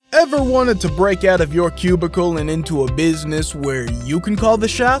Ever wanted to break out of your cubicle and into a business where you can call the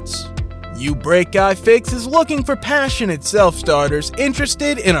shots? YouBreakIFix is looking for passionate self-starters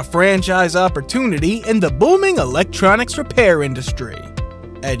interested in a franchise opportunity in the booming electronics repair industry.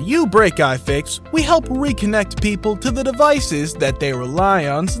 At YouBreakIFix, we help reconnect people to the devices that they rely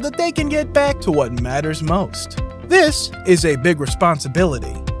on so that they can get back to what matters most. This is a big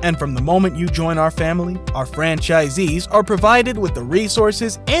responsibility, and from the moment you join our family, our franchisees are provided with the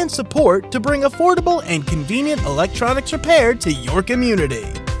resources and support to bring affordable and convenient electronics repair to your community.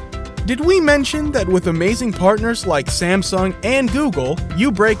 Did we mention that with amazing partners like Samsung and Google,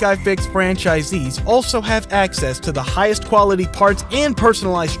 YouBreakIFix franchisees also have access to the highest quality parts and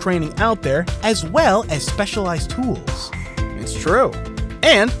personalized training out there, as well as specialized tools? It's true.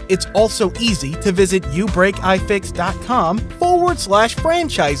 And it's also easy to visit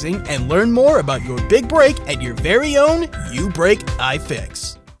YouBreakIFix.com/franchising and learn more about your big break at your very own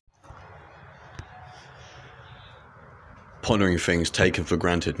YouBreakIFix. Pondering things taken for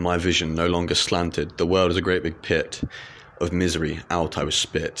granted, my vision no longer slanted. The world is a great big pit of misery, out I was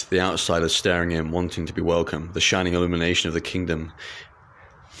spit. The outsiders staring in, wanting to be welcome. The shining illumination of the kingdom.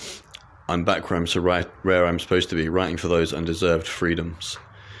 I'm back where I'm supposed to be, writing for those undeserved freedoms.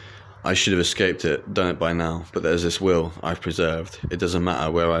 I should have escaped it, done it by now, but there's this will I've preserved. It doesn't matter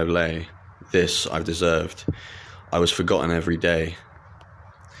where I lay, this I've deserved. I was forgotten every day.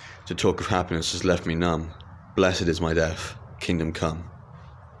 To talk of happiness has left me numb. Blessed is my death, kingdom come.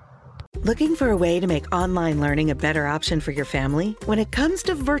 Looking for a way to make online learning a better option for your family? When it comes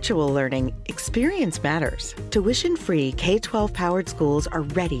to virtual learning, experience matters. Tuition-free K-12-powered schools are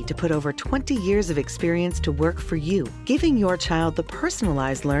ready to put over 20 years of experience to work for you, giving your child the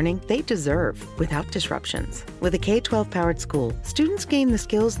personalized learning they deserve without disruptions. With a K-12-powered school, students gain the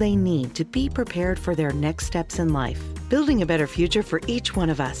skills they need to be prepared for their next steps in life, building a better future for each one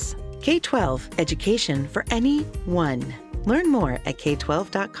of us. K-12, education for anyone. Learn more at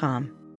k12.com.